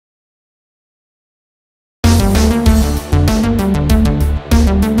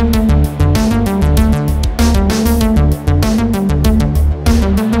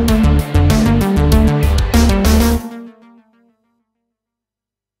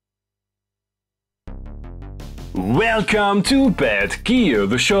Welcome to Bad Gear,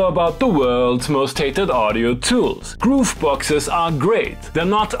 the show about the world's most hated audio tools. Grooveboxes are great. They're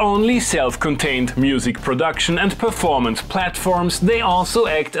not only self-contained music production and performance platforms, they also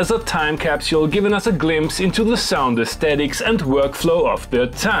act as a time capsule, giving us a glimpse into the sound aesthetics and workflow of their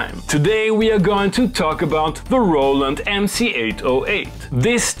time. Today we are going to talk about the Roland MC-808.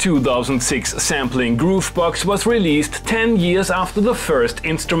 This 2006 sampling groovebox was released 10 years after the first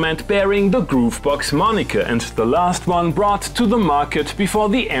instrument bearing the groovebox moniker, and the last one brought to the market before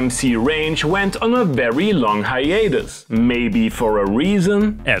the MC range went on a very long hiatus. Maybe for a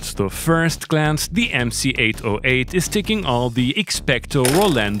reason? At the first glance, the MC-808 is ticking all the expecto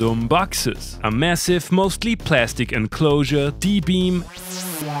Rolandum boxes. A massive, mostly plastic enclosure, D-beam,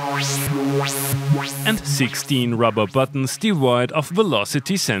 and 16 rubber buttons devoid of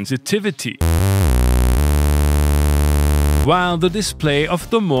velocity sensitivity. While the display of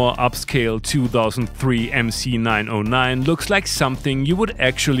the more upscale 2003 MC-909 looks like something you would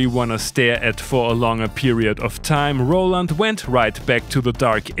actually wanna stare at for a longer period of time, Roland went right back to the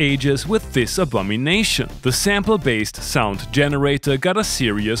dark ages with this abomination. The sample-based sound generator got a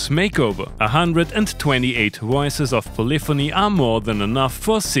serious makeover. 128 voices of polyphony are more than enough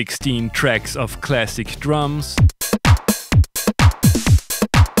for 16 tracks of classic drums,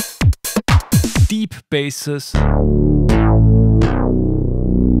 deep basses,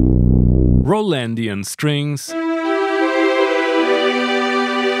 Rolandian strings,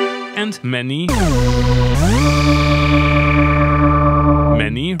 and many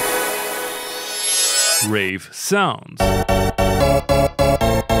rave sounds.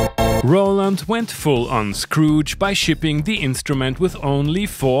 Roland went full on Scrooge by shipping the instrument with only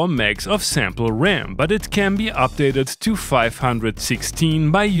 4 megs of sample RAM, but it can be updated to 516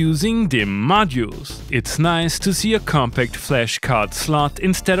 by using DIMM modules. It's nice to see a compact flash card slot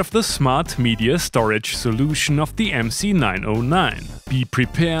instead of the smart media storage solution of the MC-909. Be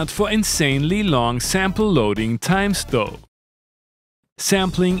prepared for insanely long sample loading times though.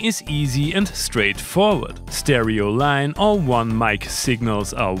 Sampling is easy and straightforward. Stereo line or one mic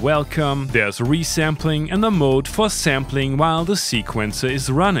signals are welcome. There's resampling and a mode for sampling while the sequencer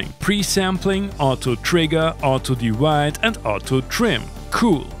is running. Pre-sampling, auto trigger, auto divide and auto trim.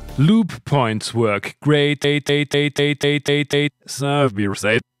 Cool. Loop points work great,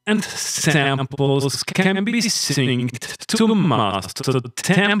 and samples can be synced to master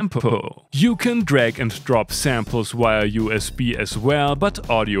tempo. You can drag and drop samples via USB as well, but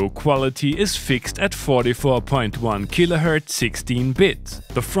audio quality is fixed at 44.1 kHz 16-bit.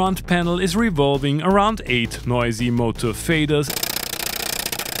 The front panel is revolving around 8 noisy motor faders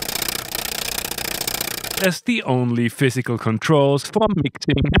as the only physical controls for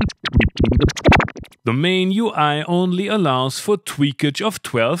mixing and tweaking the track. The main UI only allows for tweakage of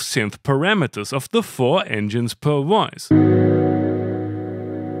 12 synth parameters of the 4 engines per voice.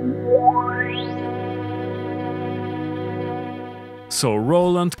 So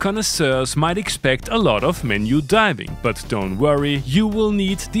Roland connoisseurs might expect a lot of menu diving, but don't worry, you will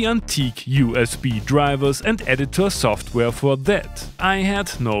need the antique USB drivers and editor software for that. I had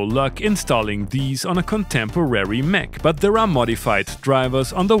no luck installing these on a contemporary Mac, but there are modified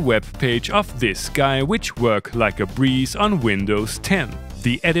drivers on the web page of this guy which work like a breeze on Windows 10.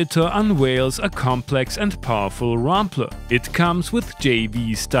 The editor unveils a complex and powerful Rampler. It comes with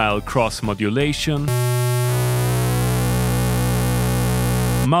JV-style cross-modulation,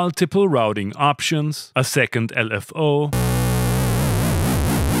 multiple routing options, a second LFO,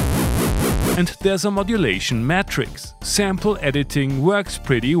 and there's a modulation matrix. Sample editing works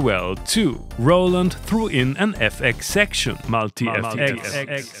pretty well too. Roland threw in an FX section,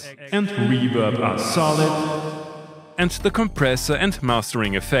 multi-FX, and reverb are solid, and the compressor and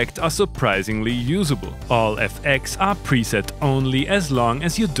mastering effect are surprisingly usable. All FX are preset only as long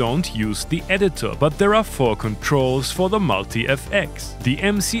as you don't use the editor, but there are 4 controls for the multi-FX. The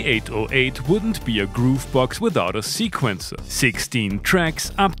MC-808 wouldn't be a groovebox without a sequencer. 16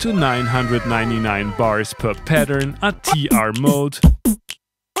 tracks, up to 999 bars per pattern, a TR mode,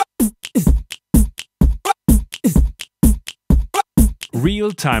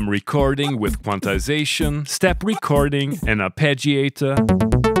 real-time recording with quantization, step recording, an arpeggiator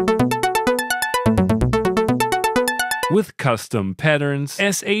with custom patterns,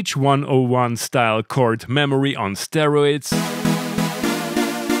 SH-101 style chord memory on steroids,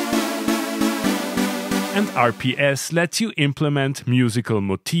 and RPS lets you implement musical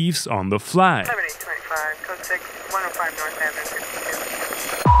motifs on the fly. 7825, code 6, 105 North Avenue, 52.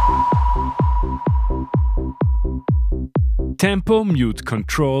 Tempo Mute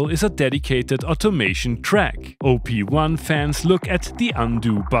Control is a dedicated automation track. OP1 fans look at the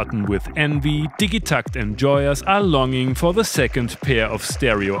undo button with envy, Digitakt enjoyers are longing for the second pair of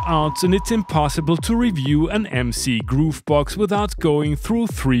stereo outs, and it's impossible to review an MC Groovebox without going through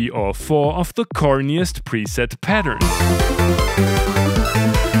 3 or 4 of the corniest preset patterns.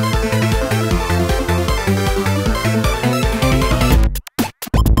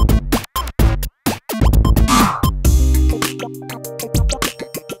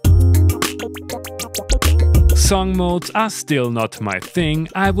 Song modes are still not my thing.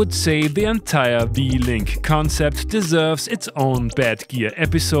 I would say the entire V-Link concept deserves its own Bad Gear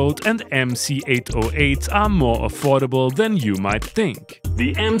episode, and MC-808s are more affordable than you might think.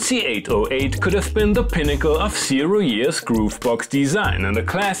 The MC-808 could have been the pinnacle of 0 years groovebox design and a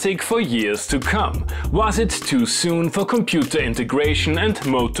classic for years to come. Was it too soon for computer integration and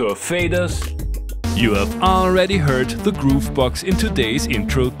motor faders? You have already heard the Groovebox in today's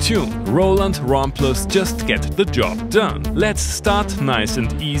intro tune. Roland Romplers just get the job done. Let's start nice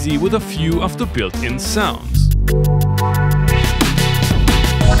and easy with a few of the built-in sounds.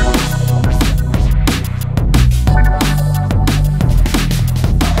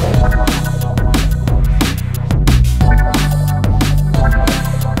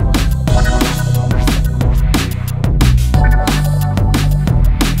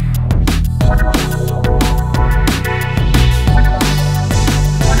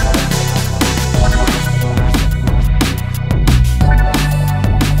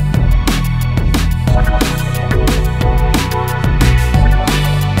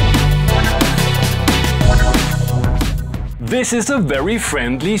 This is a very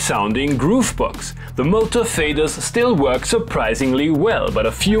friendly sounding groovebox. The motor faders still work surprisingly well, but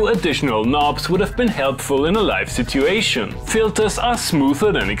a few additional knobs would have been helpful in a live situation. Filters are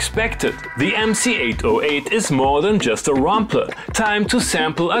smoother than expected. The MC-808 is more than just a rompler. Time to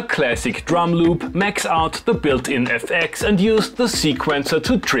sample a classic drum loop, max out the built-in FX and use the sequencer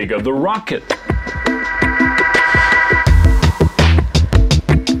to trigger the rocket.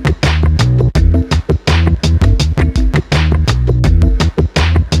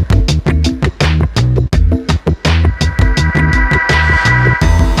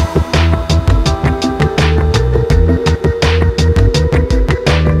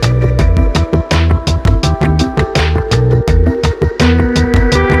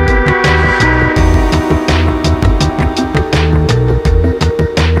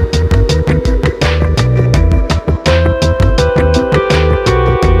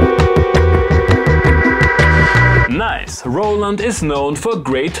 Roland is known for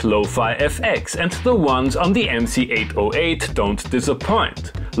great lo-fi FX, and the ones on the MC-808 don't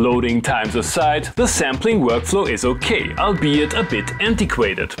disappoint. Loading times aside, the sampling workflow is okay, albeit a bit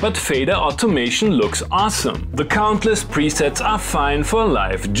antiquated, but fader automation looks awesome. The countless presets are fine for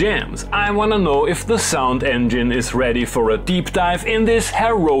live jams. I wanna know if the sound engine is ready for a deep dive in this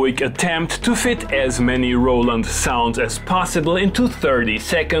heroic attempt to fit as many Roland sounds as possible into 30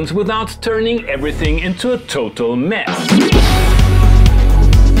 seconds without turning everything into a total mess.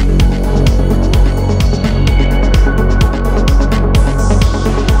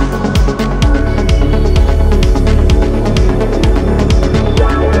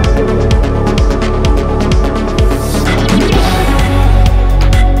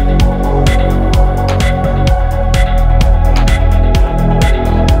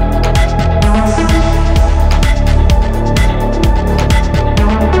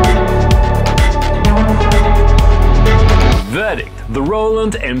 The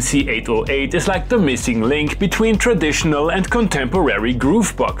Roland MC-808 is like the missing link between traditional and contemporary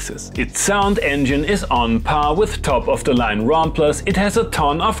grooveboxes. Its sound engine is on par with top-of-the-line romplers, it has a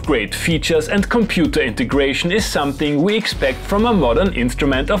ton of great features, and computer integration is something we expect from a modern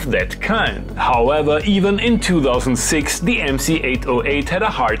instrument of that kind. However, even in 2006, the MC-808 had a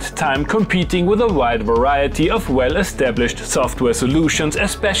hard time competing with a wide variety of well-established software solutions,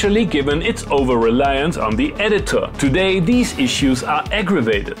 especially given its over-reliance on the editor. Today, these issues are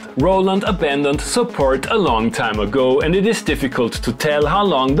aggravated. Roland abandoned support a long time ago, and it is difficult to tell how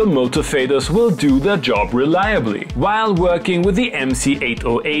long the motor faders will do their job reliably. While working with the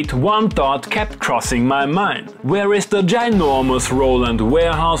MC-808, one thought kept crossing my mind. Where is the ginormous Roland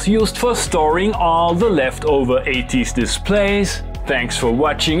warehouse used for storing all the leftover 80s displays? Thanks for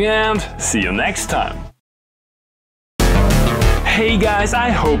watching and see you next time! Hey guys, I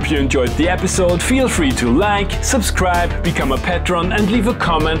hope you enjoyed the episode. Feel free to like, subscribe, become a patron and leave a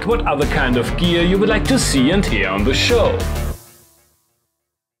comment what other kind of gear you would like to see and hear on the show.